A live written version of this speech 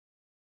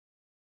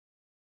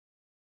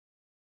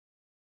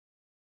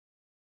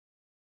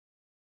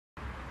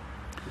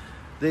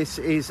This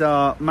is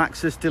our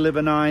Maxus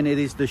Deliver 9. It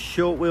is the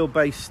short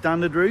wheelbase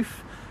standard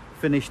roof,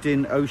 finished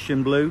in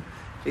ocean blue.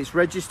 It's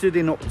registered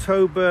in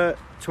October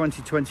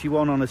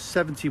 2021 on a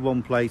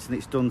 71 plate, and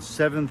it's done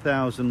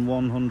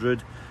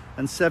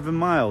 7,107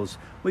 miles.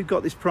 We've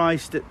got this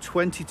priced at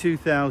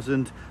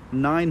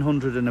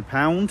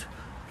 £22,900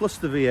 plus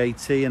the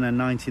VAT and a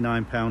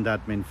 £99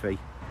 admin fee.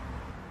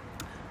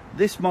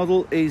 This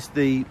model is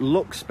the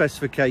Lux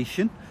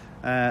specification,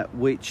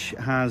 which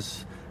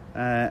has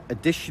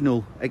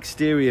additional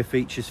exterior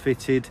features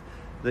fitted,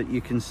 that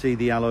you can see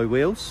the alloy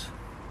wheels,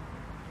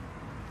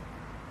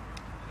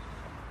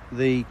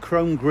 the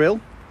chrome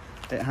grille.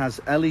 It has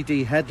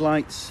LED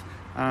headlights,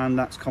 and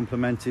that's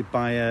complemented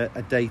by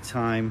a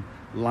daytime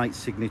light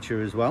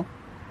signature as well.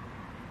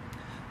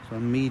 So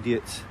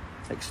immediate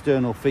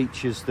external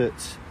features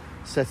that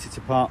set it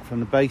apart from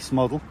the base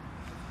model.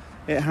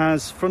 It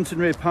has front and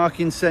rear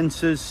parking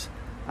sensors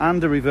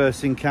and a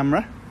reversing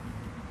camera.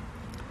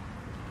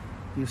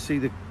 You see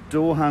the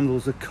door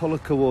handles are colour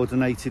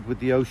coordinated with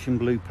the ocean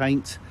blue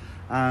paint,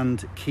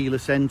 and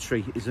keyless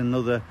entry is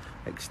another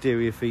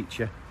exterior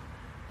feature.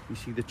 You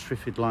see the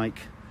Trifid-like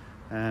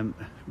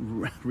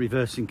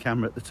reversing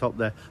camera at the top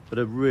there, but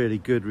a really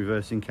good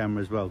reversing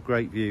camera as well.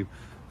 Great view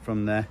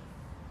from there.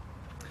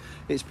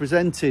 It's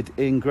presented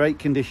in great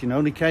condition.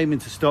 Only came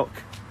into stock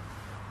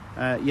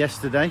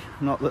yesterday.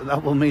 Not that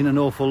that will mean an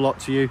awful lot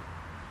to you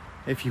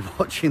if you're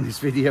watching this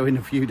video in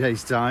a few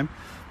days' time.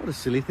 What a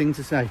silly thing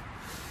to say.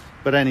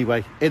 But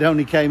anyway, it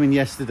only came in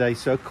yesterday,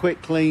 so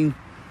quick clean,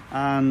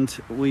 and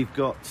we've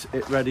got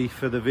it ready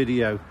for the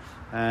video,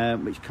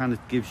 which kind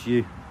of gives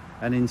you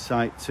an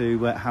insight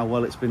to how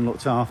well it's been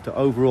looked after.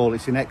 Overall,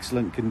 it's in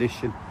excellent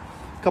condition.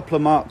 A couple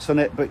of marks on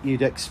it, but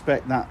you'd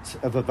expect that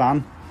of a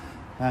van.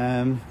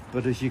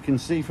 But as you can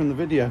see from the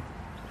video,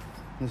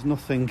 there's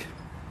nothing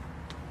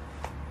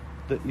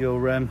that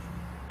your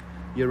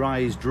eye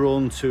is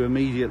drawn to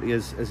immediately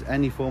as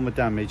any form of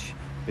damage,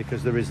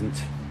 because there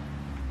isn't.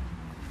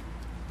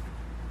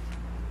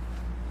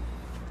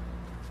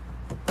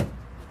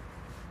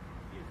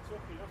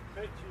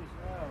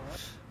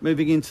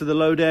 Moving into the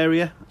load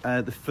area,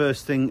 the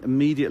first thing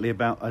immediately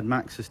about a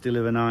Maxus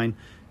Deliver 9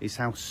 is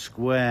how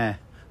square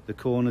the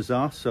corners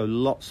are. So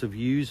lots of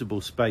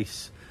usable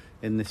space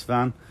in this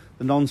van.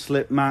 The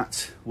non-slip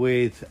mat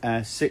with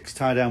 6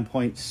 tie-down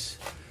points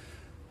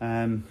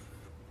and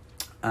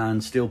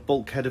steel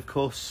bulkhead, of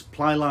course.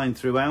 Ply line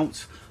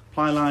throughout.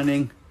 Ply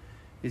lining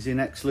is in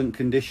excellent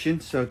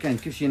condition. So again,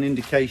 gives you an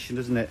indication,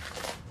 doesn't it,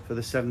 for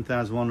the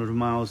 7,100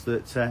 miles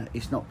that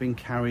it's not been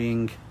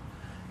carrying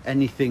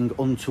anything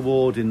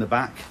untoward in the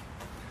back.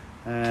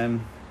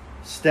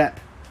 Step,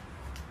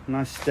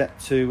 nice step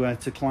to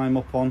climb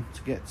up on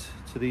to get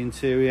to the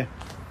interior. A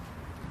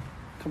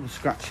couple of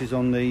scratches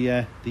on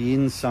the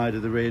inside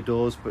of the rear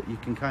doors, but you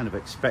can kind of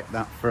expect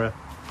that for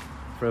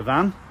a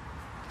van.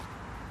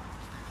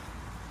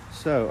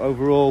 So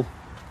overall,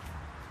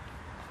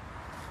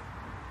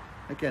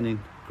 again in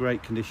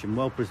great condition,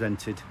 well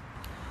presented.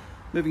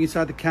 Moving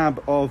inside the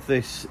cab of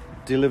this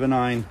Deliver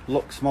 9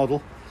 Lux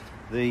model,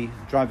 the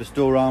driver's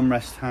door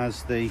armrest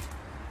has the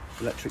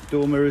electric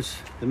door mirrors.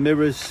 The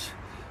mirrors,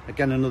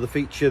 again another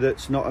feature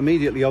that's not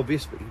immediately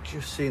obvious, but you can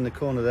just see in the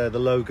corner there the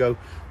logo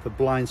for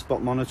blind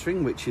spot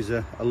monitoring, which is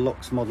a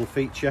Lux model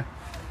feature.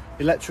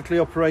 Electrically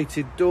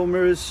operated door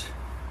mirrors.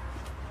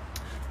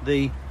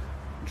 The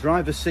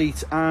driver's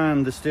seat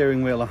and the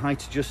steering wheel are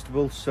height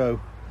adjustable, so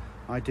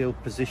ideal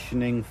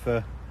positioning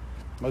for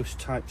most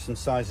types and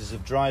sizes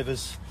of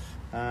drivers.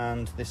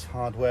 And this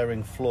hard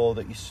wearing floor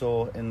that you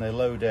saw in the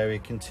load area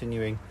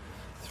continuing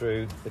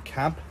through the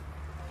cab.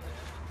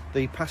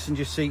 The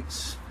passenger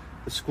seats,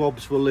 the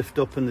squabs will lift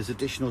up, and there's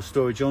additional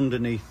storage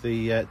underneath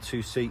the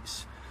 2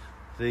 seats.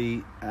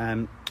 The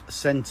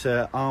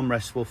centre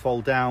armrest will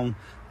fold down.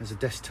 There's a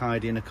desk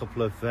tidy and a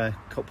couple of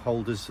cup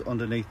holders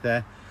underneath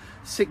there.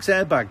 6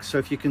 airbags, so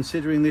if you're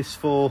considering this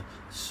for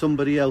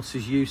somebody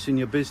else's use in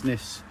your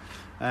business,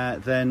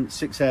 then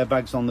 6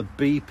 airbags on the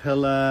B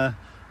pillar,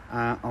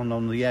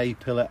 on the A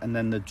pillar, and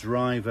then the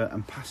driver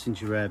and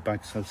passenger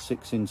airbags, so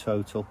 6 in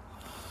total.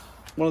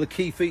 One of the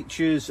key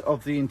features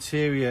of the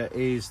interior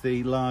is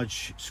the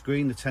large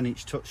screen, the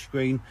 10-inch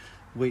touchscreen,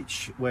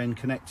 which when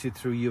connected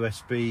through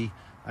USB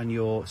and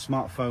your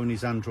smartphone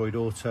is Android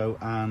Auto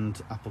and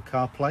Apple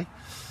CarPlay.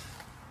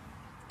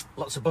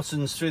 Lots of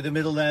buttons through the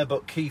middle there,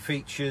 but key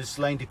features: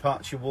 lane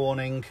departure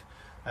warning,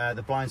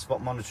 the blind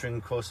spot monitoring,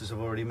 of course, as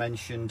I've already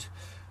mentioned,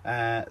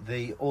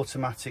 the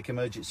automatic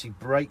emergency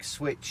brake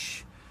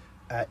switch,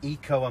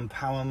 eco and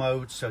power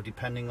mode, so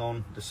depending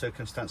on the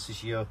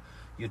circumstances you're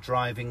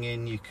driving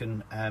in, you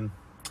can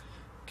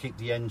keep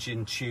the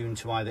engine tuned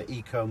to either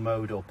eco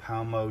mode or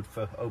power mode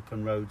for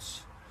open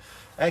roads.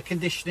 Air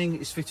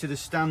conditioning is fitted as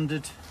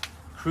standard.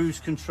 Cruise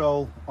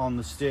control on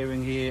the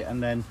steering here,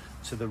 and then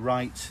to the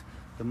right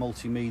the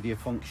multimedia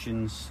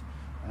functions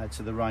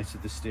to the right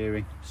of the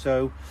steering.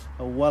 So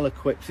a well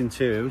equipped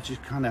interior. We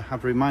just kind of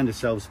have to remind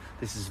ourselves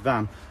this is a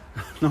van.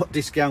 Not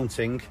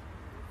discounting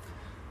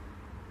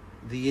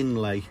the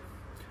inlay,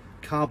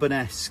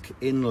 carbon-esque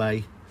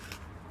inlay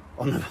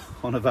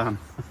on a van.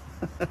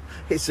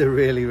 It's a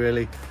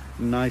really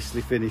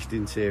nicely finished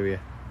interior.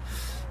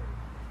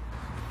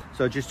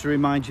 So just to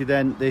remind you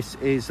then, this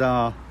is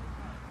our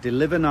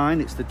Deliver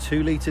 9. It's the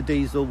 2-litre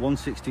diesel,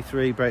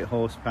 163 brake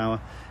horsepower.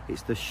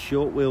 It's the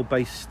short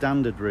wheelbase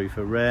standard roof,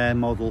 a rare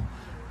model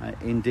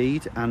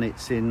indeed, and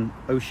it's in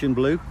ocean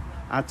blue.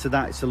 Add to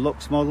that, it's a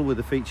Lux model with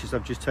the features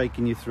I've just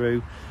taken you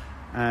through,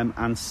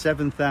 and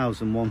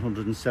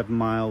 7,107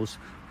 miles.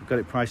 We've got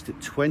it priced at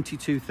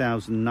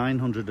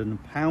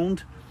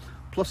 £22,900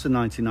 plus a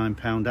 £99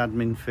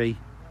 admin fee,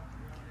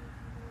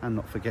 and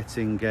not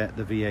forgetting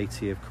the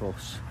VAT, of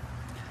course.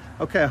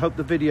 Okay, I hope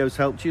the video's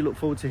helped you. Look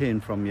forward to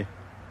hearing from you.